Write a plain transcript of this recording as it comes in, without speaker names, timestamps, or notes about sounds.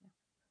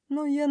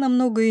Но я на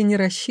многое и не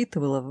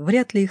рассчитывала,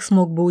 вряд ли их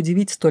смог бы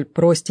удивить столь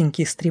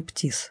простенький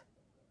стриптиз.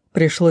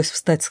 Пришлось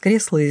встать с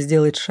кресла и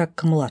сделать шаг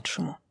к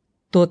младшему.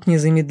 Тот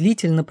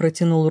незамедлительно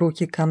протянул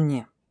руки ко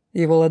мне.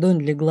 Его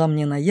ладонь легла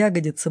мне на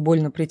ягодицы,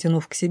 больно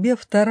притянув к себе,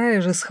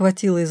 вторая же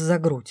схватилась за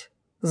грудь.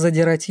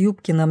 Задирать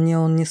юбки на мне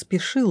он не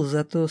спешил,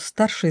 зато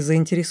старший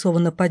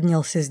заинтересованно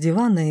поднялся с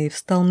дивана и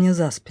встал мне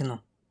за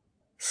спину.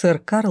 Сэр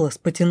Карлос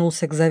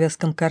потянулся к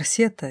завязкам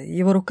корсета,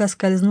 его рука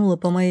скользнула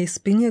по моей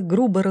спине,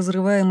 грубо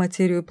разрывая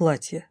материю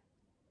платья.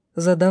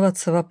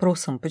 Задаваться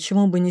вопросом,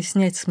 почему бы не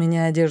снять с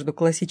меня одежду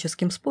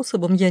классическим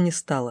способом, я не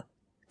стала.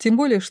 Тем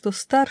более, что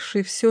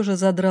старший все же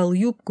задрал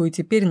юбку и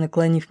теперь,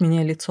 наклонив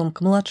меня лицом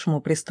к младшему,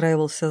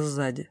 пристраивался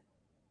сзади.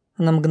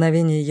 На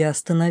мгновение я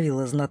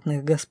остановила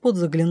знатных господ,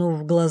 заглянув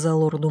в глаза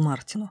лорду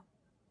Мартину.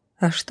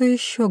 «А что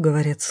еще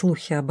говорят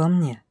слухи обо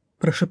мне?» –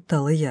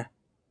 прошептала я.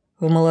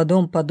 В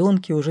молодом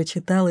подонке уже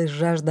читалась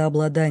жажда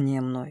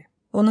обладания мной.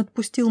 Он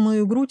отпустил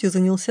мою грудь и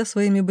занялся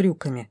своими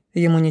брюками.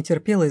 Ему не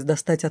терпелось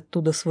достать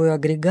оттуда свой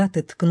агрегат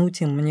и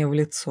ткнуть им мне в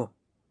лицо.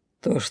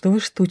 «То, что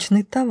вы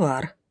штучный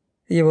товар».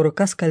 Его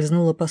рука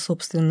скользнула по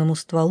собственному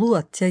стволу,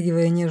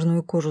 оттягивая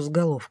нежную кожу с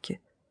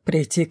головки.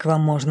 «Прийти к вам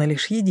можно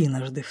лишь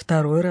единожды,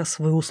 второй раз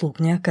вы услуг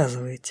не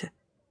оказываете».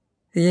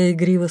 Я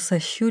игриво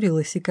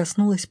сощурилась и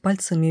коснулась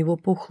пальцами его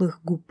пухлых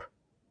губ.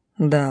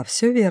 «Да,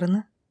 все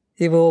верно.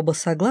 И вы оба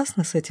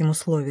согласны с этим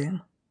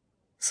условием?»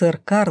 Сэр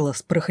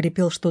Карлос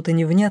прохрипел что-то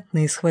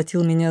невнятное и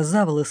схватил меня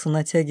за волосы,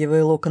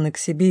 натягивая локоны к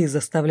себе и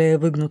заставляя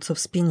выгнуться в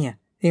спине.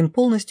 Им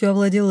полностью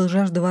овладела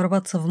жажда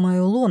ворваться в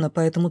мое лоно,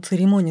 поэтому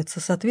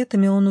церемониться с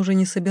ответами он уже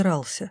не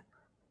собирался.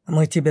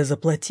 «Мы тебе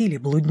заплатили,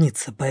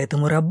 блудница,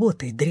 поэтому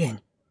работай,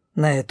 дрянь.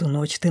 На эту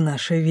ночь ты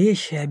наша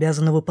вещь и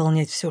обязана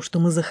выполнять все, что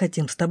мы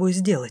захотим с тобой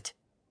сделать».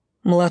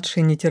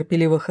 Младший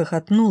нетерпеливо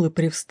хохотнул и,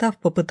 привстав,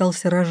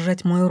 попытался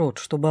разжать мой рот,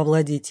 чтобы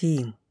овладеть и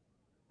им.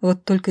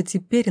 Вот только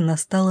теперь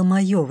настало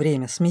мое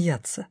время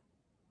смеяться.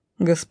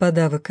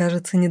 «Господа, вы,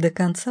 кажется, не до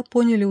конца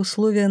поняли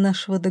условия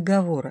нашего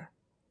договора.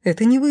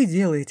 Это не вы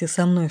делаете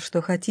со мной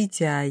что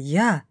хотите, а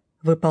я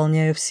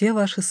выполняю все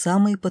ваши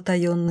самые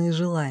потаенные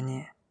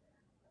желания».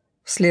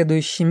 В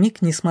следующий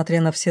миг,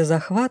 несмотря на все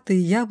захваты,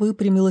 я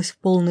выпрямилась в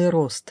полный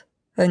рост.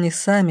 Они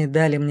сами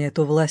дали мне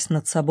эту власть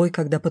над собой,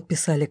 когда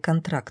подписали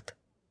контракт.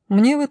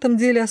 Мне в этом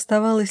деле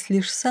оставалась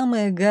лишь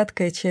самая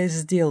гадкая часть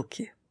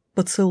сделки —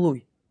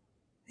 поцелуй.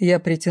 Я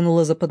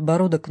притянула за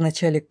подбородок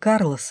вначале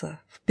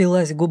Карлоса,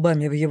 впилась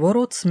губами в его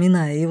рот,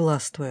 сминая и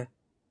властвуя,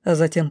 а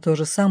затем то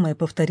же самое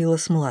повторила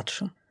с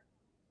младшим.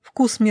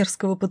 Вкус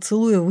мерзкого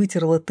поцелуя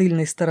вытерла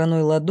тыльной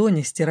стороной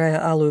ладони,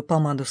 стирая алую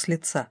помаду с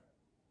лица.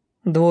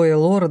 Двое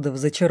лордов,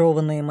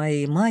 зачарованные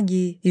моей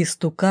магией,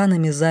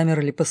 истуканами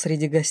замерли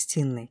посреди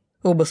гостиной,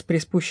 оба с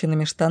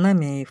приспущенными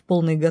штанами и в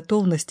полной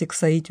готовности к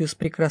соитию с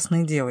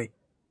прекрасной девой.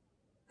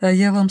 «А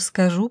я вам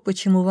скажу,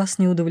 почему вас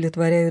не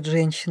удовлетворяют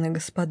женщины,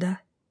 господа».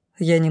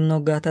 Я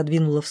немного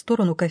отодвинула в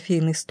сторону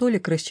кофейный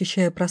столик,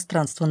 расчищая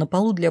пространство на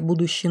полу для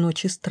будущей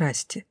ночи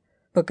страсти.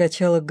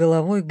 Покачала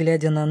головой,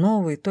 глядя на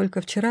новый, только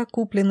вчера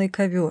купленный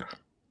ковер.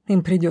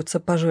 Им придется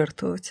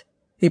пожертвовать.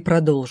 И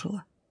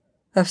продолжила.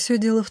 А все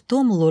дело в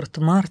том, лорд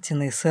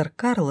Мартин и сэр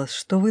Карлос,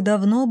 что вы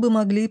давно бы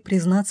могли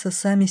признаться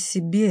сами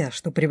себе,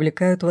 что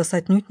привлекают вас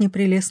отнюдь не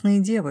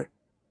прелестные девы.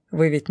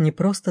 Вы ведь не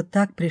просто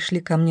так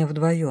пришли ко мне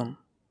вдвоем.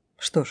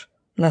 Что ж,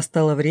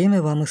 настало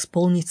время вам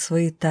исполнить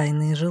свои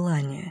тайные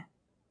желания».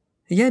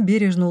 Я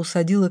бережно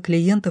усадила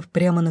клиентов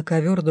прямо на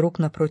ковер друг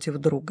напротив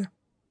друга.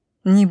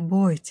 «Не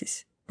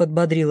бойтесь», —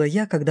 подбодрила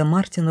я, когда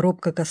Мартин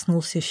робко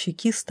коснулся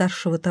щеки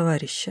старшего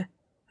товарища.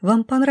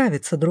 «Вам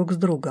понравится друг с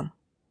другом».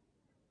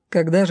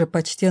 Когда же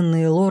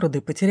почтенные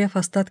лорды, потеряв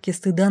остатки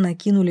стыда,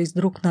 накинулись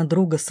друг на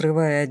друга,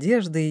 срывая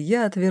одежды,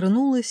 я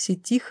отвернулась и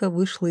тихо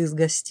вышла из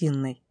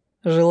гостиной.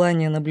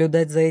 Желания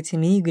наблюдать за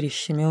этими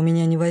игрищами у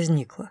меня не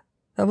возникло.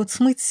 А вот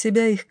смыть с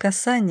себя их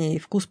касание и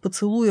вкус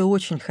поцелуя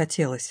очень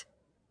хотелось.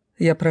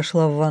 Я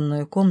прошла в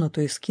ванную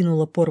комнату и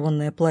скинула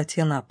порванное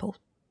платье на пол.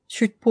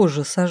 Чуть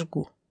позже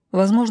сожгу.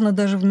 Возможно,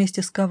 даже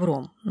вместе с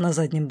ковром на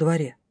заднем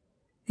дворе.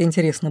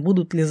 Интересно,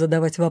 будут ли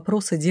задавать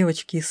вопросы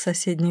девочки из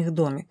соседних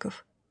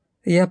домиков.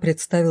 Я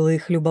представила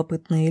их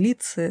любопытные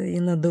лица,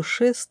 и на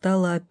душе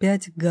стало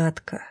опять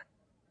гадко.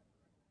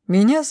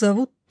 Меня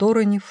зовут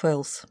Торони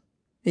Фелс,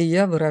 и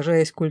я,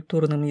 выражаясь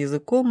культурным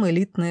языком,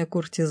 элитная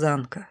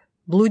куртизанка.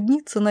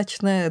 Блудница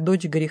ночная,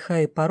 дочь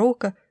греха и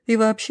порока, и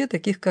вообще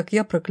таких, как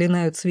я,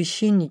 проклинают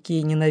священники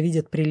и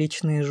ненавидят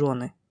приличные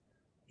жены.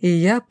 И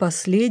я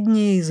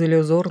последняя из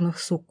иллюзорных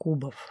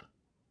суккубов.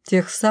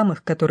 Тех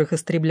самых, которых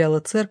истребляла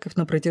церковь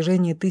на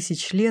протяжении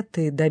 1000 лет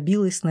и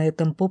добилась на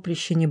этом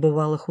поприще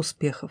небывалых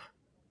успехов.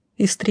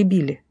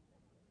 Истребили.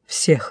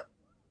 Всех.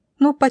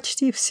 Ну,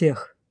 почти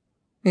всех.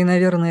 И,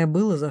 наверное,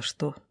 было за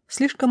что.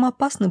 Слишком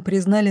опасным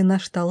признали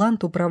наш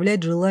талант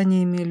управлять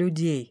желаниями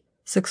людей,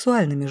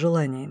 сексуальными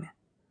желаниями.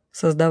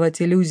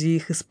 Создавать иллюзии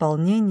их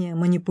исполнения,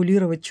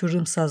 манипулировать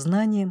чужим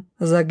сознанием,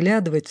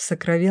 заглядывать в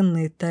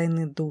сокровенные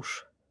тайны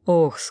душ.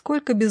 Ох,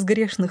 сколько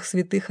безгрешных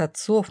святых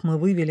отцов мы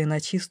вывели на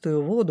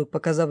чистую воду,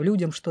 показав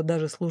людям, что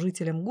даже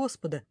служителям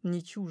Господа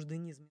не чужды низменности.